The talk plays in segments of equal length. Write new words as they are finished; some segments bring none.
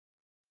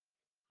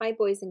Hi,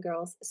 boys and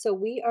girls. So,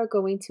 we are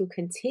going to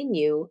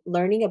continue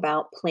learning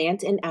about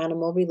plant and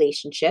animal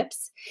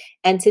relationships.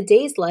 And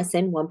today's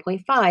lesson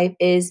 1.5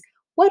 is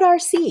what are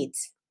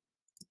seeds?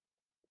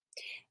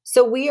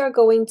 So, we are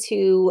going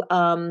to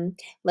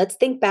let's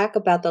think back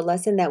about the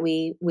lesson that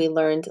we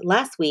learned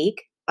last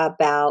week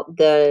about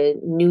the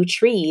new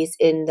trees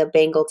in the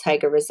Bengal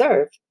Tiger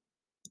Reserve.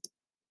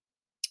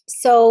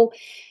 So,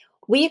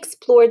 we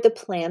explored the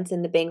plants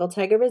in the Bengal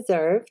Tiger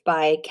Reserve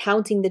by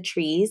counting the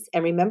trees.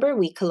 And remember,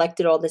 we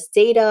collected all this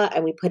data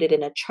and we put it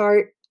in a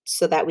chart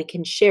so that we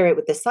can share it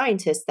with the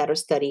scientists that are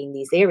studying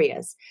these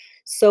areas.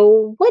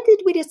 So, what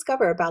did we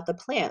discover about the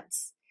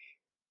plants?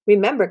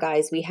 Remember,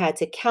 guys, we had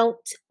to count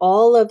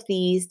all of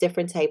these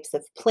different types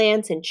of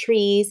plants and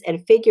trees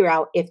and figure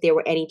out if there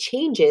were any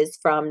changes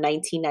from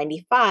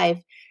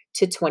 1995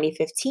 to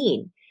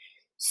 2015.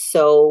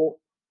 So,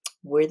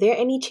 were there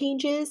any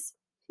changes?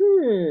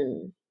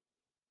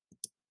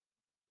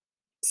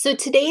 So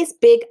today's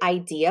big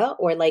idea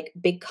or like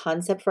big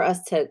concept for us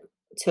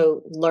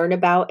to learn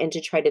about and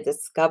to try to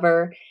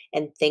discover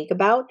and think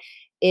about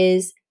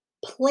is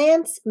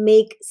plants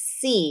make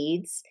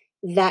seeds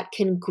that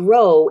can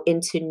grow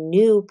into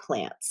new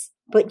plants.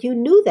 But you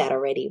knew that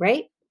already,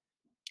 right?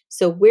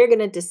 So we're going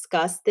to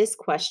discuss this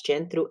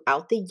question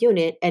throughout the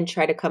unit and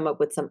try to come up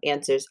with some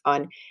answers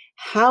on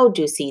how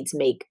do seeds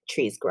make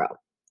trees grow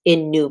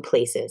in new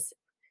places.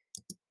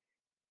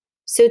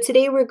 So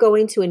today we're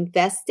going to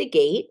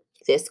investigate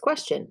this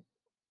question.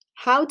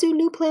 How do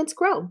new plants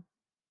grow?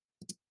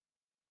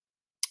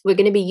 We're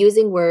going to be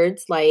using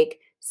words like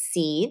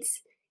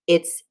seeds.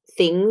 It's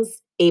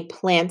things a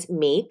plant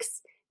makes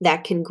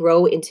that can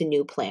grow into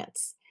new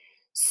plants.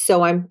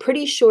 So I'm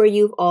pretty sure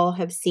you all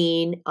have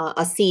seen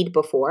a seed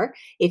before.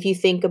 If you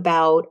think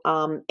about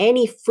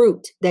any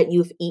fruit that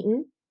you've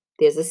eaten,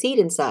 there's a seed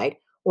inside,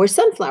 or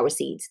sunflower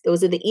seeds.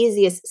 Those are the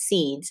easiest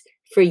seeds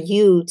for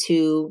you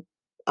to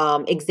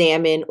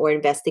examine or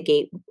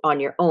investigate on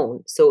your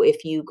own. So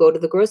if you go to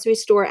the grocery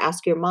store,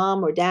 ask your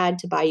mom or dad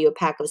to buy you a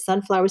pack of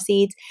sunflower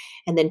seeds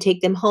and then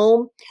take them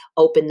home,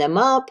 open them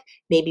up,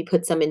 maybe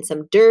put some in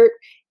some dirt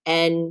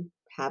and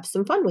have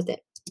some fun with it.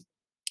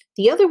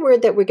 The other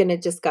word that we're going to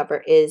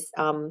discover is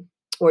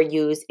or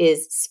use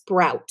is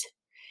sprout.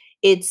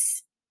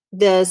 It's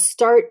the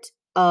start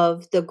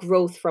of the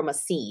growth from a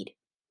seed.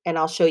 And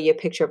I'll show you a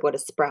picture of what a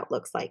sprout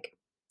looks like.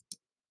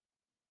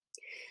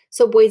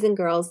 So boys and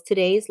girls,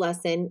 today's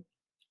lesson,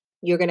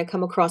 you're going to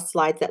come across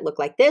slides that look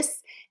like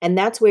this. And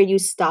that's where you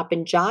stop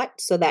and jot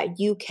so that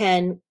you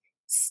can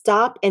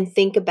stop and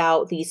think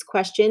about these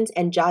questions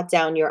and jot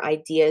down your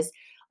ideas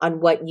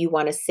on what you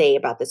want to say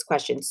about this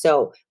question.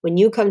 So when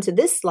you come to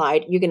this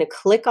slide, you're going to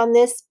click on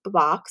this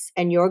box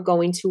and you're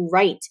going to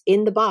write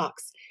in the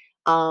box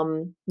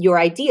your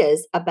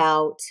ideas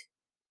about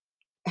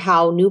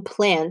how new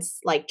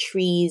plants like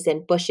trees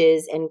and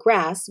bushes and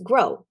grass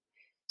grow.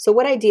 So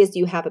what ideas do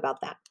you have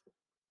about that?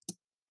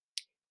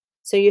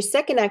 So your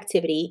second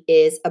activity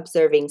is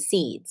observing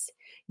seeds.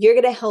 You're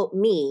going to help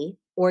me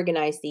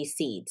organize these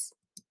seeds.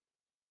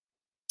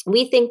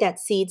 We think that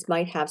seeds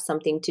might have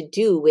something to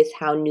do with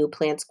how new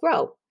plants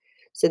grow.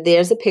 So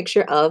there's a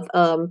picture of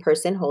a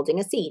person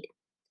holding a seed.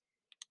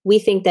 We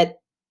think that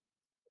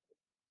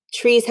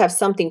trees have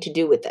something to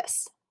do with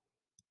this.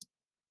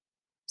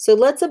 So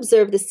let's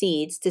observe the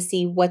seeds to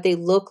see what they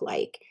look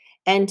like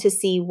and to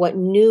see what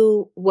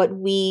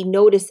we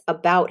notice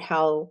about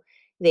how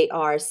they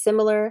are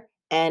similar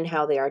and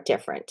how they are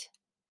different.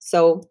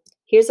 So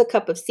here's a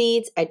cup of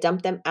seeds. I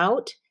dumped them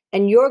out,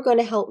 and you're going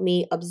to help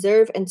me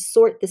observe and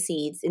sort the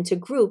seeds into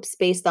groups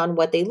based on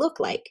what they look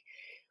like.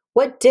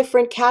 What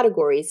different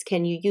categories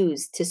can you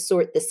use to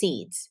sort the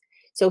seeds?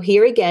 So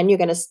here again, you're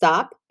going to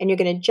stop and you're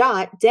going to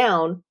jot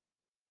down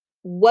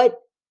what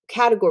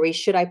categories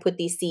should I put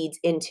these seeds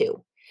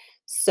into.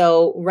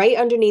 So right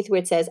underneath where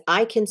it says,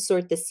 I can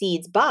sort the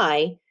seeds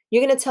by,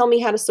 you're going to tell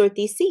me how to sort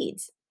these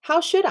seeds. How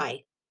should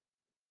I?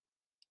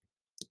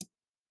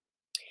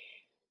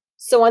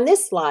 So on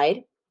this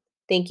slide,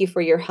 thank you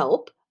for your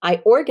help.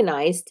 I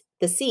organized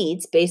the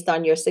seeds based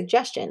on your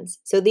suggestions.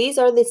 So these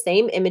are the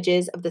same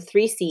images of the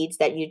 3 seeds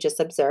that you just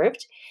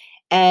observed.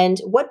 And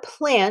what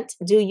plant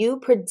do you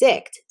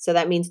predict? So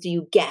that means do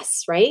you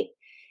guess, right?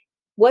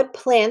 What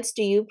plants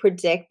do you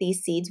predict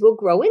these seeds will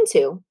grow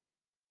into?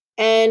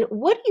 And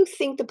what do you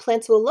think the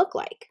plants will look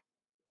like?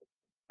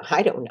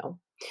 I don't know.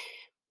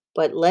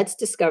 But let's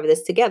discover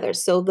this together.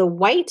 So the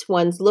white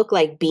ones look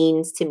like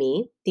beans to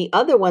me. The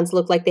other ones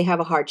look like they have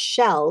a hard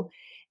shell.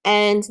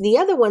 And the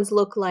other ones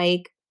look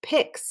like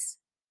picks.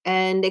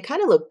 And they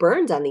kind of look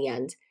burned on the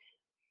end.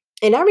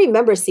 And I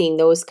remember seeing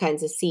those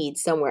kinds of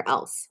seeds somewhere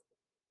else.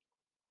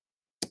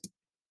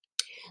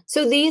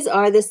 So these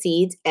are the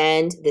seeds,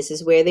 and this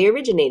is where they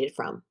originated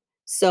from.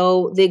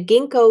 So the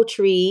ginkgo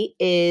tree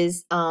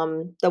is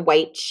the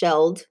white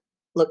shelled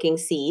looking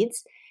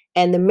seeds,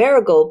 and the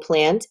marigold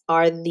plant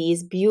are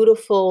these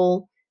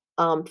beautiful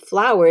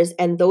flowers,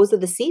 and those are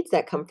the seeds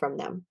that come from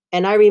them.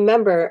 And I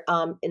remember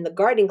in the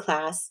gardening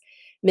class,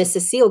 Miss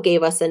Cecile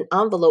gave us an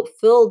envelope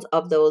filled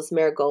of those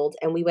marigolds,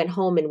 and we went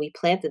home and we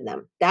planted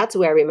them. That's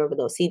where I remember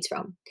those seeds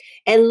from.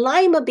 And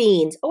lima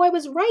beans. Oh, I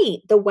was right.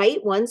 The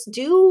white ones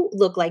do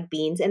look like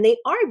beans, and they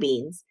are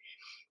beans.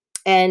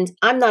 And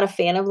I'm not a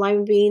fan of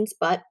lima beans,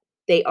 but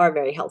they are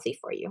very healthy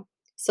for you.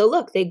 So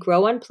look, they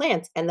grow on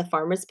plants, and the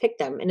farmers pick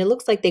them, and it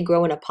looks like they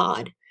grow in a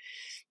pod.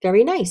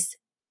 Very nice.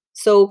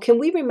 So can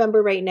we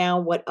remember right now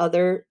what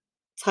other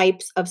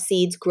types of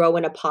seeds grow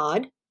in a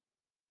pod?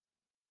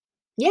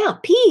 Yeah,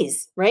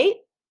 peas, right?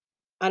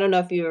 I don't know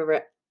if you've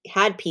ever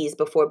had peas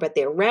before, but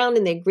they're round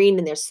and they're green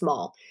and they're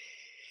small.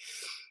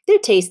 They're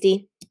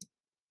tasty.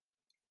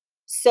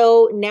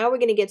 So now we're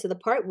going to get to the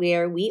part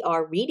where we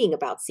are reading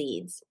about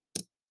seeds.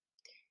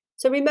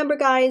 So remember,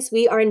 guys,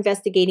 we are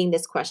investigating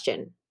this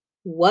question.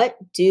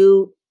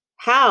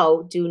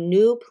 How do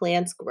new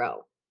plants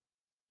grow?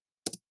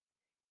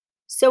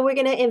 So we're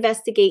going to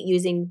investigate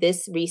using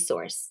this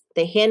resource,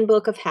 The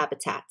Handbook of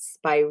Habitats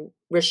by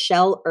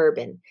Rochelle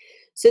Urban.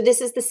 So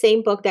this is the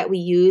same book that we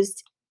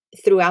used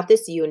throughout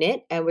this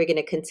unit, and we're going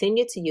to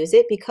continue to use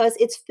it because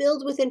it's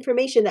filled with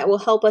information that will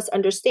help us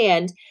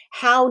understand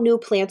how new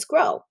plants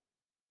grow.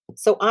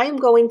 So I'm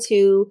going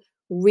to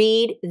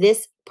read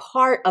this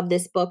part of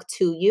this book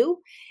to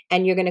you,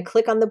 and you're going to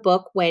click on the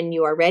book when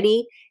you are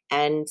ready,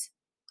 and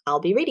I'll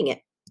be reading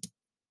it.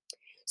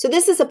 So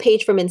this is a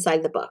page from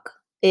inside the book.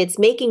 It's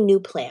making new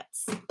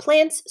plants.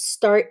 Plants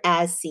start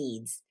as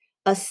seeds.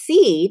 A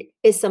seed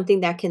is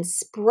something that can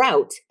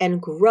sprout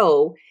and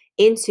grow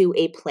into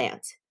a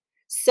plant.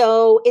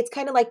 So it's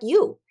kind of like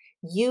you.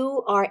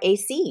 You are a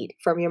seed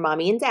from your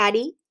mommy and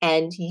daddy,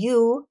 and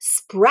you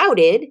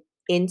sprouted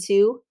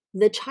into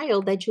the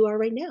child that you are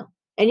right now.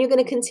 And you're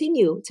going to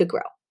continue to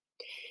grow.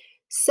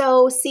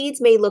 So seeds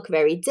may look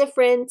very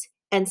different,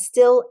 and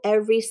still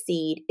every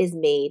seed is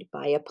made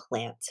by a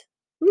plant.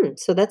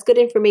 So that's good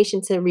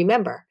information to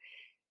remember.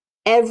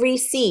 Every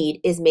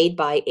seed is made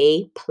by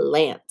a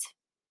plant.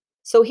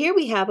 So here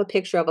we have a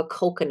picture of a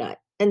coconut,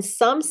 and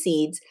some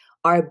seeds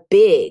are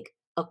big.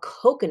 A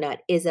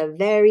coconut is a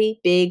very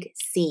big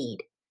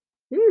seed.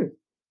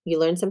 You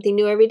learn something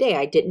new every day.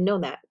 I didn't know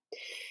that.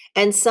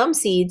 And some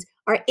seeds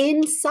are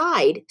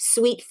inside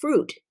sweet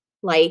fruit,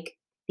 like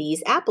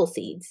these apple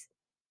seeds.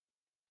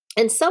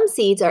 And some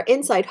seeds are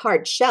inside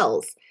hard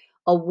shells.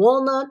 A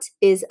walnut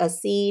is a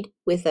seed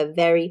with a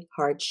very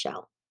hard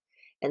shell.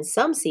 And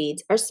some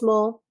seeds are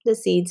small. The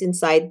seeds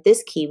inside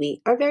this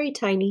kiwi are very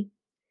tiny.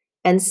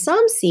 And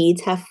some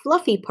seeds have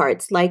fluffy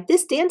parts like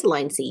this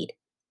dandelion seed.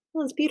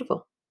 Oh, it's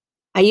beautiful.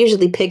 I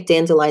usually pick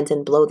dandelions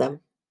and blow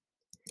them.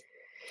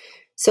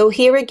 So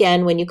here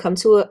again, when you come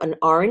to an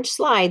orange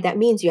slide, that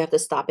means you have to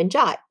stop and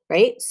jot,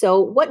 right?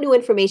 So what new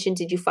information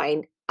did you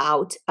find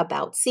out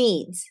about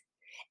seeds?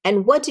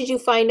 And what did you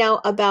find out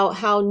about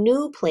how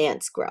new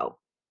plants grow?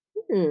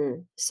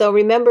 So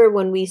remember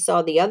when we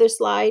saw the other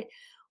slide,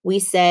 we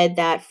said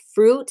that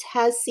fruit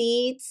has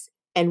seeds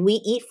and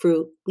we eat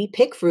fruit, we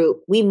pick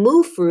fruit, we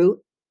move fruit.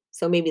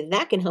 So maybe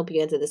that can help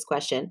you answer this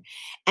question.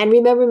 And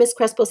remember, Miss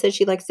Crespo said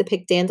she likes to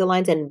pick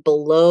dandelions and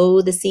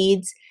blow the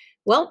seeds.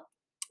 Well,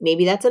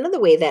 maybe that's another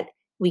way that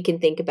we can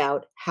think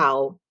about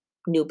how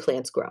new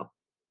plants grow.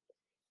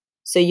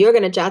 So you're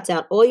going to jot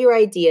down all your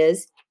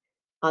ideas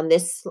on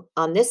this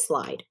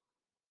slide.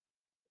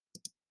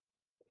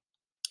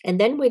 And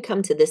then we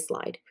come to this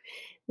slide.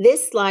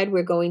 This slide,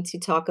 we're going to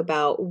talk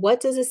about what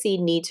does a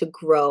seed need to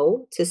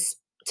grow,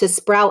 to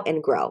sprout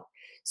and grow.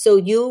 So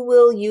you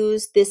will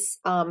use this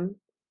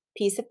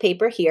piece of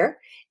paper here,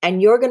 and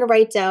you're going to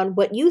write down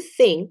what you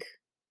think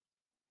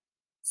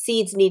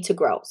seeds need to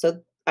grow.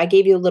 So I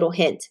gave you a little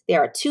hint.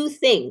 There are two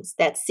things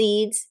that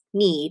seeds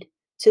need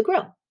to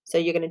grow. So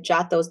you're going to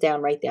jot those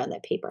down right there on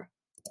that paper.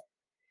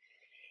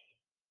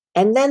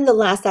 And then the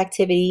last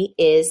activity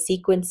is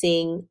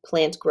sequencing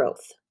plant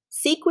growth.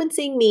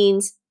 Sequencing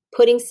means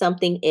putting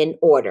something in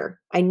order.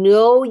 I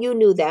know you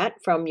knew that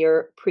from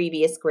your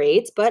previous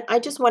grades, but I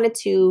just wanted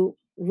to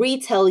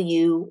retell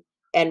you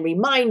and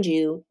remind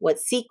you what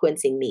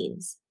sequencing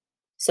means.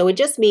 So it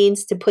just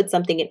means to put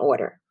something in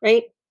order,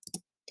 right?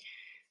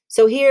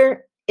 So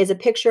here is a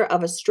picture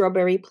of a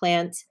strawberry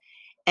plant,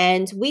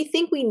 and we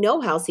think we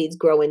know how seeds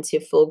grow into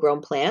full-grown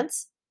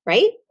plants,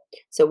 right?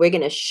 So we're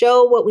going to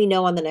show what we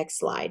know on the next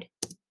slide.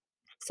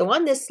 So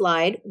on this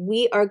slide,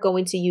 we are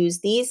going to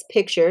use these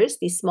pictures,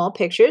 these small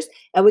pictures,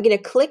 and we're going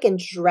to click and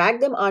drag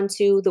them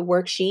onto the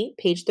worksheet,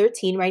 page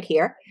 13 right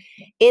here,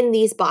 in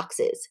these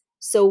boxes.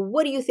 So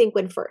what do you think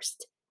went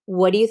first?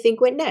 What do you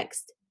think went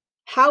next?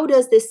 How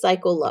does this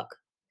cycle look?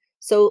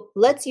 So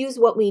let's use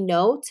what we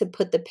know to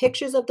put the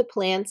pictures of the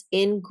plants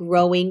in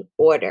growing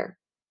order.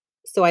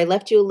 So I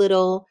left you a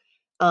little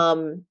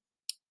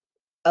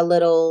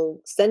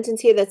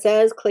sentence here that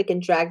says, click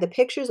and drag the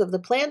pictures of the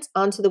plants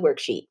onto the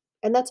worksheet.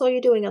 And that's all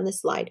you're doing on this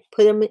slide.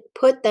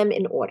 Put them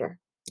in order.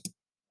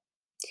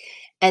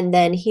 And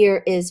then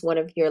here is one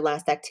of your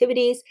last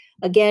activities.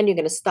 Again, you're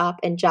going to stop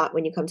and jot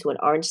when you come to an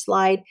orange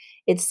slide.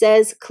 It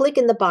says, click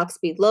in the box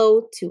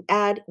below to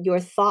add your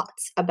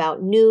thoughts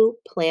about new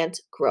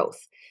plant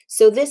growth.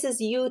 So this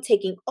is you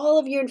taking all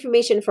of your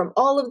information from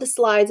all of the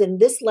slides in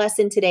this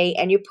lesson today,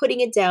 and you're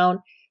putting it down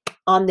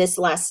on this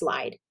last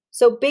slide.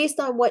 So based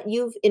on what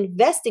you've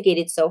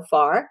investigated so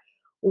far,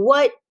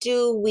 what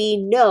do we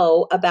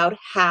know about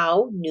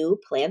how new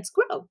plants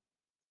grow?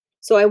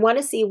 So I want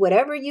to see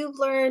whatever you've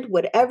learned,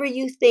 whatever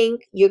you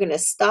think, you're going to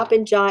stop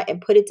and jot and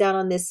put it down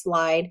on this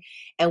slide.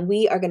 And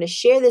we are going to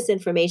share this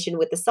information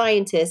with the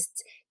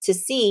scientists to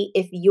see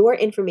if your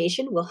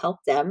information will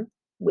help them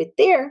with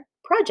their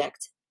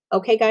project.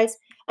 Okay, guys,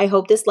 I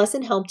hope this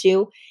lesson helped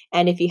you.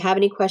 And if you have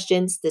any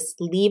questions,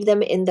 just leave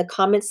them in the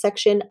comment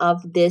section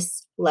of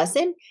this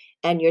lesson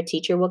and your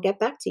teacher will get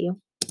back to you.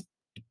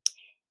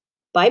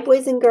 Bye,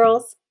 boys and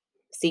girls.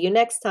 See you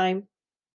next time.